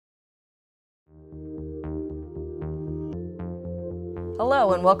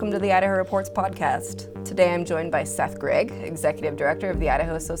Hello and welcome to the Idaho Reports podcast. Today I'm joined by Seth Grigg, Executive Director of the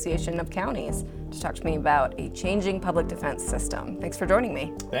Idaho Association of Counties, to talk to me about a changing public defense system. Thanks for joining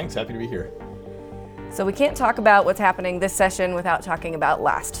me. Thanks, happy to be here. So we can't talk about what's happening this session without talking about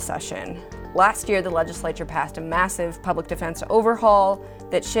last session. Last year, the legislature passed a massive public defense overhaul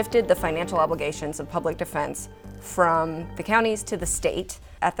that shifted the financial obligations of public defense from the counties to the state.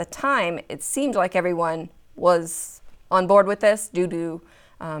 At the time, it seemed like everyone was on board with this due to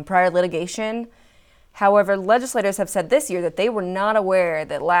prior litigation. However, legislators have said this year that they were not aware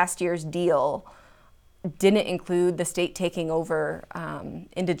that last year's deal didn't include the state taking over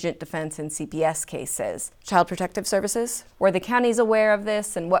indigent defense and CPS cases. Child Protective Services, were the counties aware of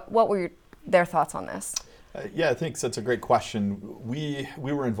this, and what were their thoughts on this? Yeah, I think that's a great question. We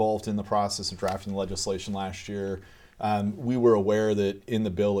were involved in the process of drafting the legislation last year. We were aware that in the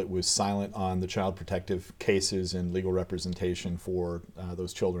bill it was silent on the child protective cases and legal representation for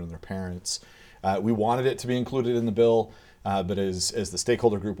those children and their parents. We wanted it to be included in the bill, but as the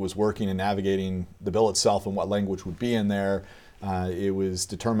stakeholder group was working and navigating the bill itself and what language would be in there, it was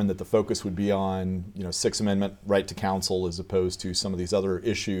determined that the focus would be on, Sixth Amendment right to counsel as opposed to some of these other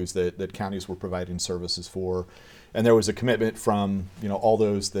issues that counties were providing services for. And there was a commitment from all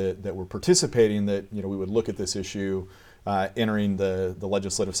those that were participating that we would look at this issue entering the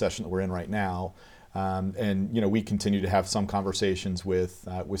legislative session that we're in right now. And we continue to have some conversations with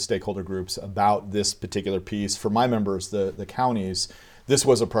stakeholder groups about this particular piece. For my members, the counties, this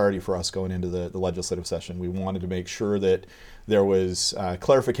was a priority for us going into the legislative session. We wanted to make sure that there was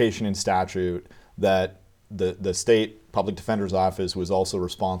clarification in statute that the state public defender's office was also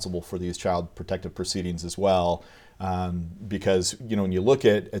responsible for these child protective proceedings as well. Because when you look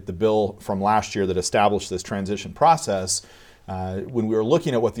at the bill from last year that established this transition process, when we were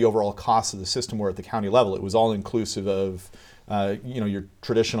looking at what the overall costs of the system were at the county level, it was all inclusive of your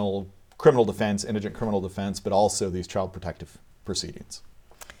traditional criminal defense, indigent criminal defense, but also these child protective proceedings.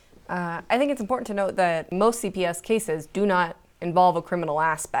 I think it's important to note that most CPS cases do not involve a criminal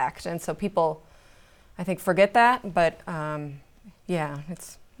aspect, and so people, I think, forget that, but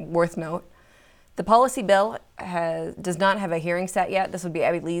it's worth note. The policy bill does not have a hearing set yet. This would be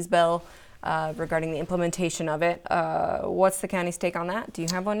Abby Lee's bill regarding the implementation of it. What's the county's take on that? Do you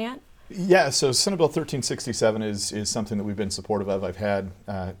have one yet? Yeah, so Senate Bill 1367 is something that we've been supportive of. I've had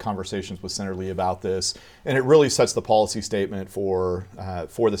conversations with Senator Lee about this, and it really sets the policy statement for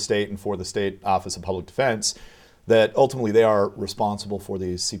the state and for the State Office of Public Defense that ultimately they are responsible for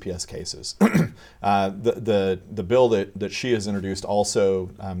these CPS cases. The bill that she has introduced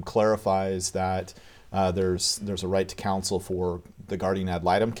also clarifies that there's a right to counsel for the guardian ad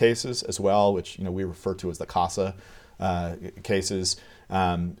litem cases as well, which we refer to as the CASA cases.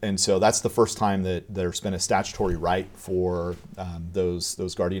 And so that's the first time that there's been a statutory right for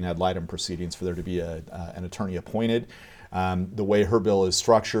those guardian ad litem proceedings for there to be an attorney appointed. The way her bill is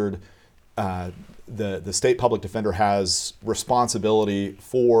structured, the state public defender has responsibility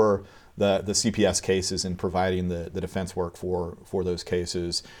for the CPS cases and providing the defense work for those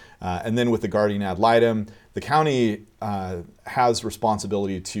cases. And then with the guardian ad litem, the county has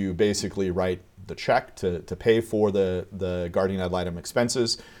responsibility to basically write the check to pay for the guardian ad litem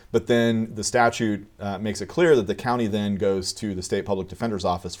expenses. But then the statute makes it clear that the county then goes to the state public defender's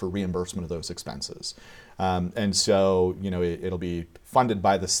office for reimbursement of those expenses. And so, it'll be funded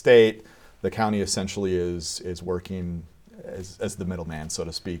by the state. The county essentially is working as the middleman, so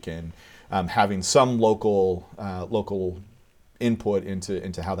to speak, and having some local input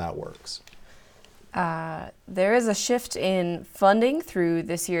into how that works. There is a shift in funding through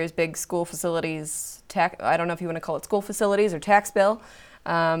this year's big school facilities tax. I don't know if you want to call it school facilities or tax bill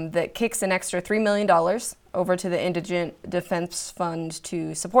that kicks an extra $3 million over to the Indigent Defense Fund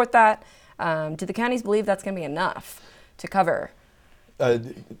to support that. Do the counties believe that's going to be enough to cover?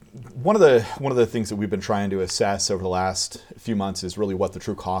 One of the things that we've been trying to assess over the last few months is really what the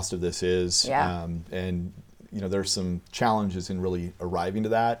true cost of this is. Yeah. And there's some challenges in really arriving to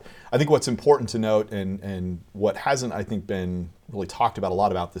that. I think what's important to note and what hasn't, I think, been really talked about a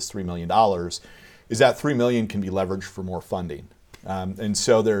lot about this $3 million is that $3 million can be leveraged for more funding. And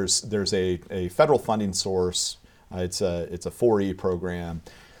so there's a federal funding source. It's a 4E program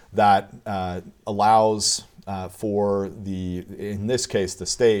that allows for in this case, the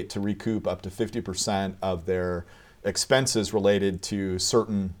state to recoup up to 50% of their expenses related to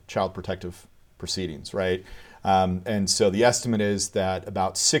certain child protective proceedings, right? And so the estimate is that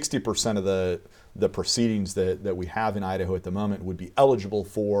about 60% of the proceedings that we have in Idaho at the moment would be eligible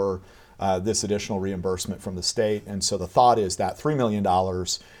for this additional reimbursement from the state. And so the thought is that $3 million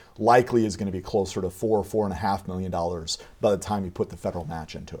likely is going to be closer to $4.5 million by the time you put the federal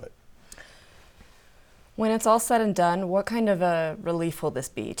match into it. When it's all said and done, what kind of a relief will this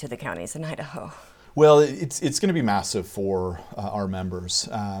be to the counties in Idaho? Well, it's going to be massive for our members.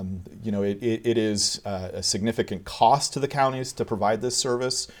 It is a significant cost to the counties to provide this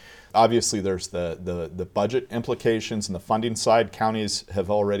service. Obviously, there's the budget implications and the funding side. Counties have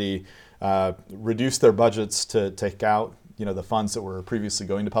already reduced their budgets to take out the funds that were previously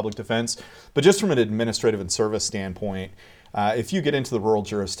going to public defense. But just from an administrative and service standpoint, if you get into the rural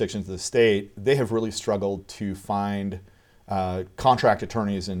jurisdictions of the state, they have really struggled to find contract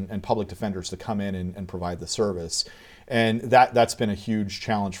attorneys and public defenders to come in and provide the service. And that's been a huge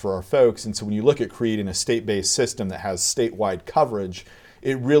challenge for our folks. And so when you look at creating a state-based system that has statewide coverage,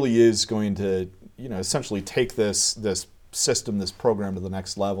 it really is going to essentially take this system, this program to the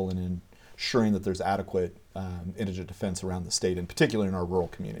next level and ensuring that there's adequate indigent defense around the state, and particularly in our rural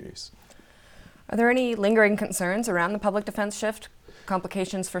communities. Are there any lingering concerns around the public defense shift,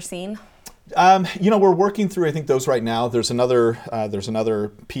 complications foreseen? We're working through, I think, those right now. There's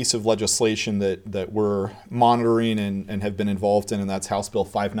another piece of legislation that we're monitoring and have been involved in, and that's House Bill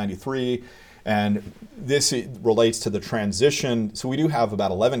 593. And this relates to the transition. So we do have about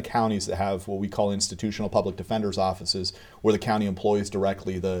 11 counties that have what we call institutional public defenders offices, where the county employs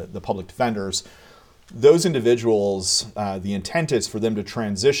directly the public defenders. Those individuals, the intent is for them to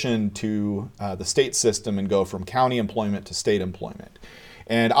transition to the state system and go from county employment to state employment.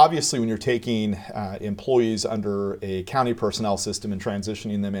 And obviously, when you're taking employees under a county personnel system and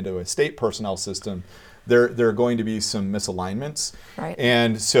transitioning them into a state personnel system, there are going to be some misalignments. Right.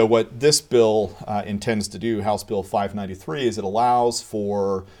 And so what this bill intends to do, House Bill 593, is it allows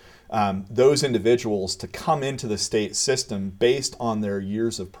for those individuals to come into the state system based on their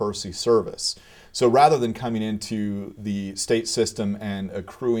years of PERSI service. So rather than coming into the state system and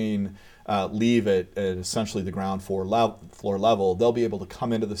accruing leave at essentially the ground floor level, they'll be able to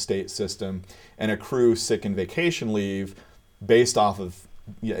come into the state system and accrue sick and vacation leave based off of,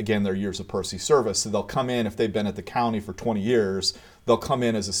 again, their years of PERSI service. So they'll come in, if they've been at the county for 20 years, they'll come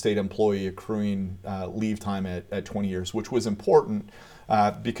in as a state employee accruing leave time at 20 years, which was important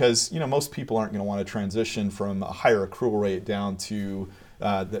because most people aren't going to want to transition from a higher accrual rate down to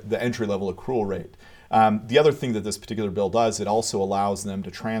the entry-level accrual rate. The other thing that this particular bill does, it also allows them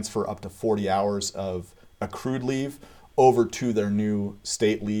to transfer up to 40 hours of accrued leave over to their new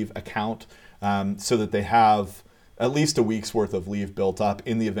state leave account so that they have at least a week's worth of leave built up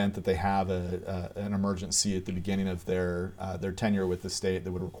in the event that they have an emergency at the beginning of their tenure with the state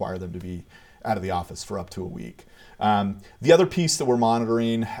that would require them to be out of the office for up to a week. The other piece that we're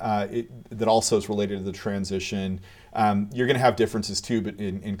monitoring that also is related to the transition, you're going to have differences too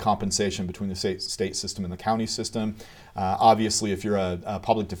in compensation between the state system and the county system. Obviously, if you're a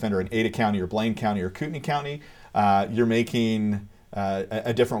public defender in Ada County or Blaine County or Kootenai County, you're making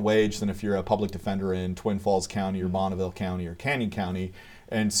a different wage than if you're a public defender in Twin Falls County or Bonneville County or Canyon County.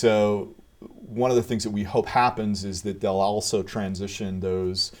 And so one of the things that we hope happens is that they'll also transition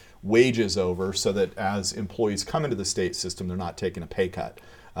those wages over so that as employees come into the state system, they're not taking a pay cut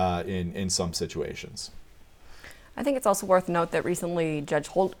in some situations. I think it's also worth note that recently Judge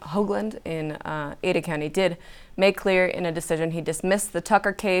Hoagland in Ada County did make clear in a decision he dismissed the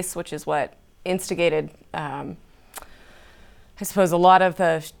Tucker case, which is what instigated I suppose a lot of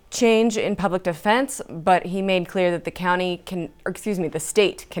the change in public defense, but he made clear that the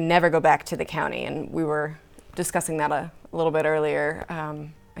state can never go back to the county, and we were discussing that a little bit earlier.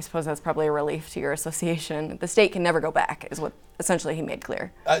 I suppose that's probably a relief to your association. The state can never go back, is what essentially he made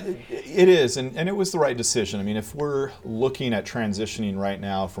clear. It is, and it was the right decision. I mean, if we're looking at transitioning right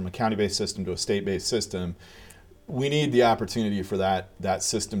now from a county-based system to a state-based system, we need the opportunity for that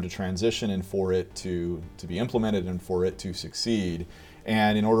system to transition and for it to be implemented and for it to succeed.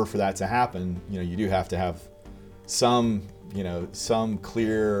 And in order for that to happen, you do have to have some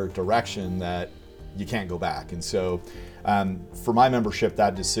clear direction that you can't go back. And so for my membership,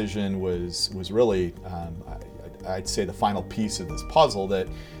 that decision was really, I'd say, the final piece of this puzzle, that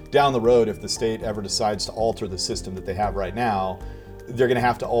down the road, if the state ever decides to alter the system that they have right now, they're going to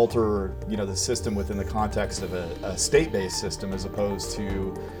have to alter the system within the context of a state-based system, as opposed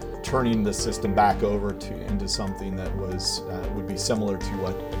to turning the system back over into something that would be similar to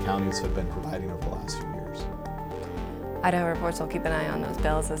what the counties have been providing over the last few years. Idaho Reports will keep an eye on those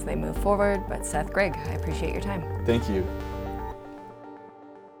bills as they move forward, but Seth Grigg, I appreciate your time. Thank you.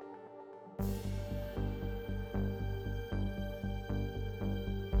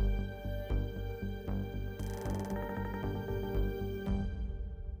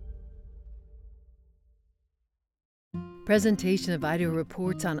 Presentation of Idaho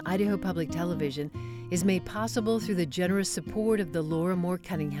Reports on Idaho Public Television is made possible through the generous support of the Laura Moore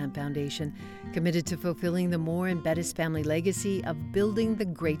Cunningham Foundation, committed to fulfilling the Moore and Bettis family legacy of building the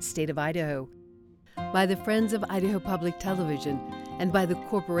great state of Idaho, by the Friends of Idaho Public Television, and by the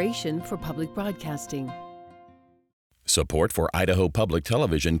Corporation for Public Broadcasting. Support for Idaho Public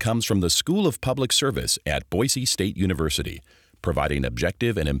Television comes from the School of Public Service at Boise State University, providing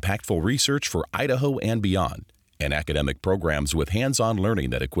objective and impactful research for Idaho and beyond, and academic programs with hands-on learning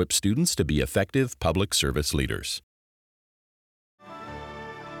that equip students to be effective public service leaders.